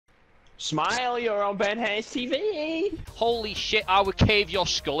Smile, you're on Ben Hayes TV. Holy shit, I would cave your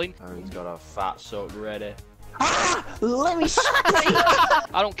skull in. And he's got a fat soak ready. Ah! Let me speak!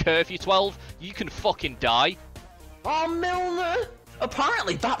 I don't care if you're 12, you can fucking die. Oh, Milner!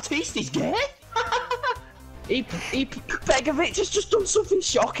 Apparently Baptiste is gay! he Begovic has just done something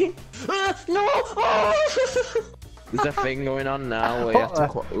shocking! No! Oh! There's a thing going on now where you have to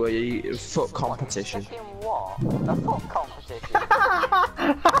where you foot competition. What? A foot competition?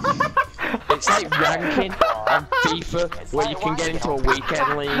 It's like ranking on FIFA where you can get into a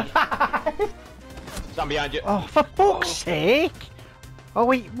weekend league. Stand behind you. Oh, for fuck's sake! Oh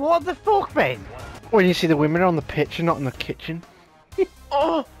wait, what the fuck, Ben? When you see the women on the pitch and not in the kitchen.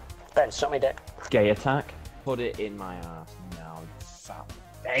 Oh! Ben, suck me dick. Gay attack. Put it in my ass now, fat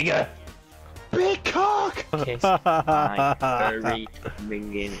beggar. Big cock! Kiss my furry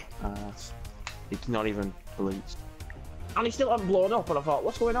ringing ass. It's not even bleached. And he still hasn't blown up, and I thought,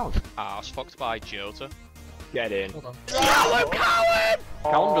 what's going on? I was fucked by Jota. Get in. Callum!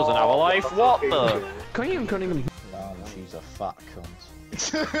 Callum doesn't have a life, what the? Can't even. Wow, she's a fat cunt.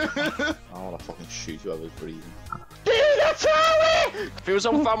 I wanna fucking shoot whoever's breathing. If it was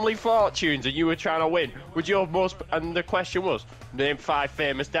on Family Fortunes and you were trying to win, would you have most? And the question was, name 5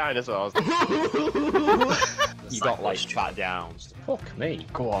 famous dinosaurs. You got like fat downs. Fuck me.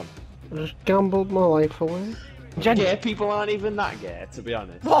 Go on. I just gambled my life away. Gay people aren't even that gay, to be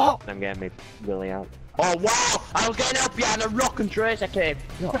honest. What? I'm getting me Willie out. Oh wow! I was getting up behind a rock and trace I came.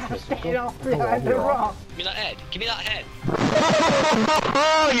 Get off behind the rock! Give me that head, give me that head.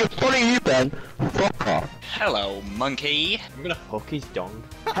 Oh, you're funny, you Ben! Fuck off. Hello, monkey. I'm gonna hook his dong.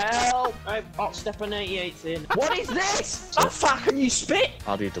 Help! Hot Step on 88's in. What is this? How far can you spit?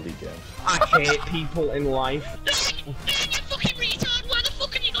 How do you delete games? I hate people in life. You fucking retard, where the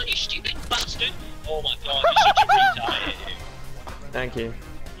fuck are you going, you stupid bastard? Oh my god, you're such a retard. Thank you.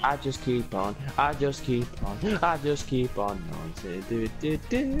 I just keep on, I just keep on, I just keep on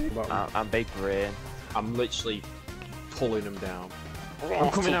I'm big brain. I'm literally pulling him down. I'm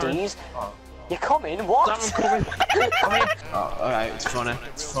coming out. You're coming? What? I'm coming. Oh, alright, it's funny.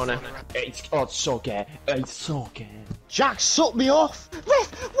 It's funny. It's so gay. It's so gay. Jack, suck me off! What?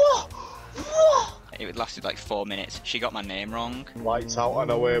 What? It lasted like 4 minutes. She got my name wrong. Lights out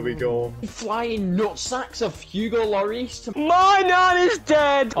and away we go. Flying nutsacks of Hugo Lloris to My nan is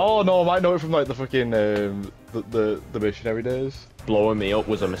dead! Oh no, I might know it from like the fucking the missionary days. blowing me up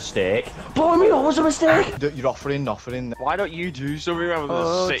was a mistake. Blowing me up was a mistake! You're offering nothing. Why don't you do something rather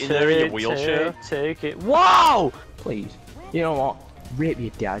than sitting there in your wheelchair? Take it. Wow! Please. You know what? Rape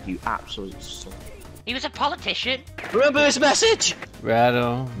your dad, you absolute son. He was a politician. Remember this message? Right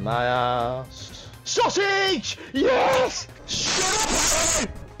on. My ass. Sausage! Yes! Shut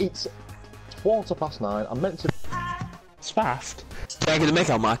up! It's 9:15. I'm meant to. Spaffed. They're gonna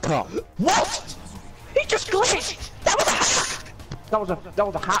make out my cock. What? He just glitched! That was a hat! That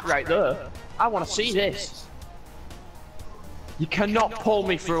was a hat right there. I wanna see this. You cannot pull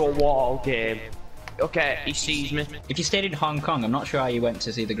me through a wall, game. Okay, he sees me. If you stayed in Hong Kong, I'm not sure how you went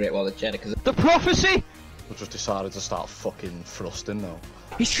to see the Great Wall of China, because The prophecy! I just decided to start fucking thrusting now.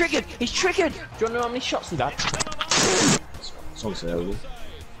 He's triggered! He's triggered! Do you wanna know how many shots he had? It's unsaleable.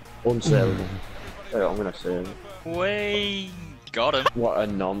 Unsaleable. Yeah, I'm gonna say it. way got him. What a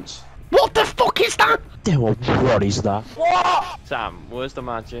nonce. What the fuck is that? What is that? What? Sam, where's the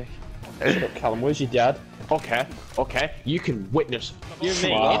magic? Callum, where's your dad? Okay, okay, you can witness. You and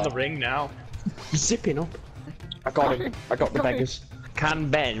me in the ring now. Zipping up. I got him. I got the beggars. Can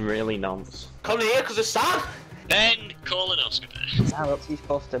Ben really nonce? Come here, cause it's sad! Ben colonoscopy. How else are you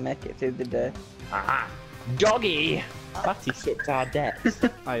supposed to make it through the day? Aha! Doggy! Fatty sucked our debts.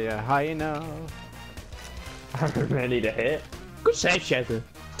 Are you high enough? I'm ready to hit. Good save, Cheddar.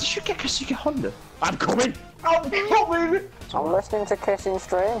 Did you get a Suzuki Honda? I'm coming! I'm coming! I'm listening to Kissing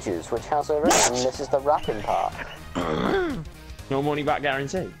Strangers, which has a rhythm, and this is the rapping part. No money back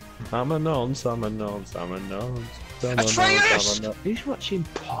guarantee. I'm a nonce, I'm a nonce, I'm a nonce. Atreus! Who's watching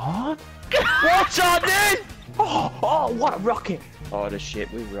porn? What's on it? Oh, what a rocket! Oh, the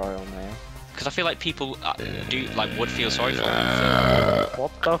shit, we royal now. Because I feel like people would feel sorry for him.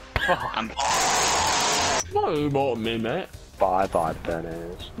 What the fuck? I'm No more than me, mate. Bye bye,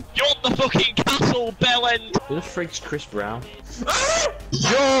 Benners. You're the fucking castle, Bellend! Who the freak's Chris Brown?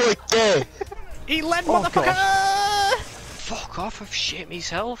 You're gay! He led, motherfucker! fuck off, I've shit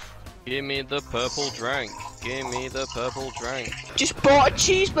myself. Give me the purple drink. Give me the purple drink. Just bought a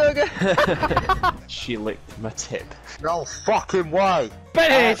cheeseburger! She licked my tip. No fucking way!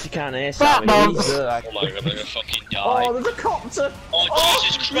 Benny! You can't hear Fat Sammy. man. He's Oh my god, I'm gonna fucking die. Oh, there's a copter! Oh,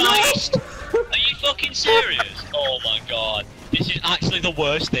 Jesus Christ! Are you fucking serious? Oh my god. This is actually the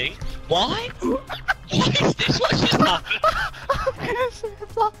worst thing. Why? What is this? What's just happened?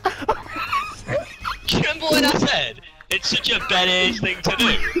 Do you remember when I said it's such a Ben Hayes thing to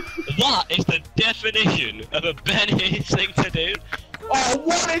do? That is the definition of a Ben Hayes thing to do. Oh,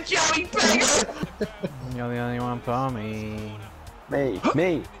 what a jelly bag! You're the only one for me. Me.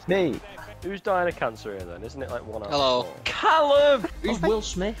 Who's dying of cancer here then? Isn't it like 1 out of Hello. 4? Callum! Who's Will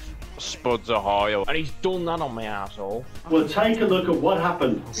Smith? Spuds Ohio, and he's done that on my asshole. Well, take a look at what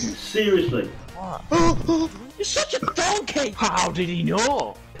happened. Seriously. You're such a donkey! How did he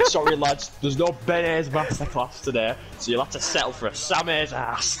know? Sorry lads, there's no Ben Hayes masterclass today, so you'll have to settle for a Sam Hayes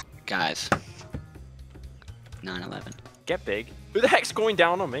ass. Guys. 9/11. Get big. Who the heck's going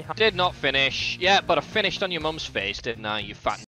down on me? Did not finish. Yeah, but I finished on your mum's face, didn't I, you fat